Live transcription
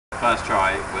first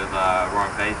try with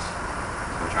Ryan Page. So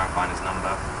we'll try and find his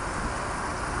number.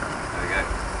 There we go.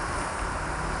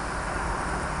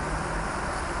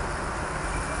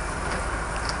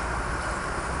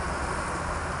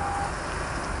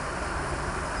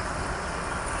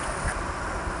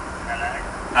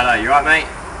 Hello, you right, mate?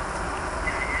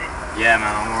 Yeah, man,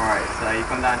 I'm alright. So you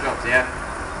come down jobs, yeah?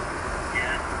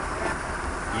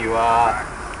 Yeah. You are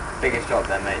biggest job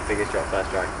then, mate. Biggest job,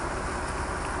 first try.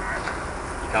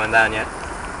 You coming down, yeah?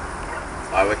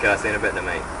 Alright, wicked. I'll see you in a bit then,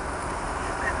 mate.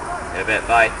 In a bit,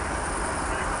 bye.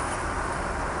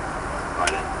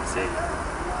 Right then, let's see.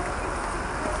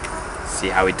 See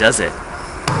how he does it.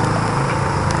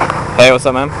 Hey, what's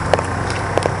up, man?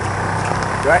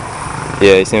 You right?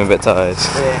 Yeah, you seem a bit tired.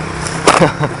 Yeah.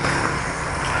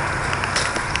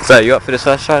 So, you up for this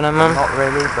first try now, man? Not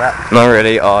really, but... Not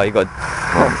really? Oh, you got...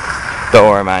 Don't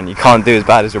worry, man. You can't do as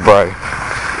bad as your bro.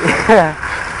 Yeah.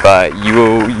 But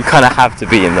you kind of have to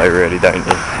beat him though, really, don't you?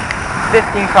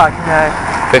 15 tries, you know.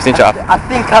 15 tries? I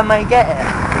think I may get it.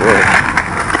 Really?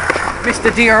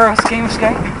 Mr. DRS Game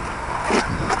Escape.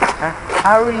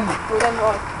 Harry.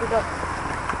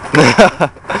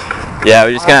 Yeah,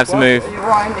 we're just going to have to move...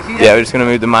 Yeah, we're just going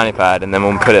to move the mani pad and then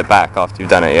we'll put it back after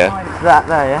you've done it, yeah? That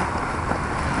there, yeah?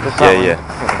 Yeah.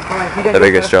 The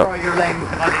biggest shot.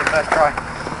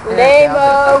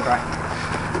 Lame-o!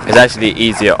 It's actually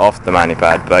easier off the mani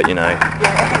pad, but you know,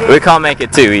 we can't make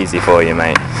it too easy for you,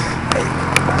 mate.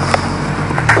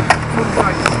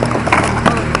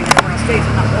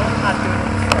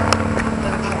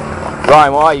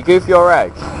 Ryan, why are you? Goofy or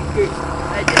egg?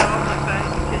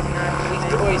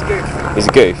 He's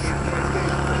a goof.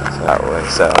 So that way,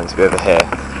 so I need to be over here.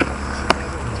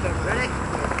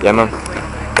 Yeah, man.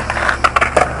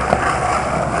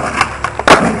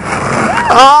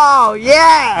 Oh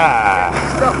yeah!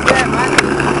 Stop there, man.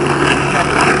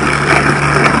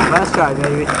 First try,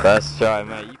 baby. First try,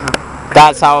 mate.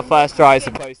 That's how a first try is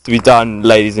supposed to be done,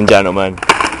 ladies and gentlemen.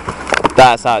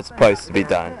 That's how it's supposed to be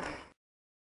done.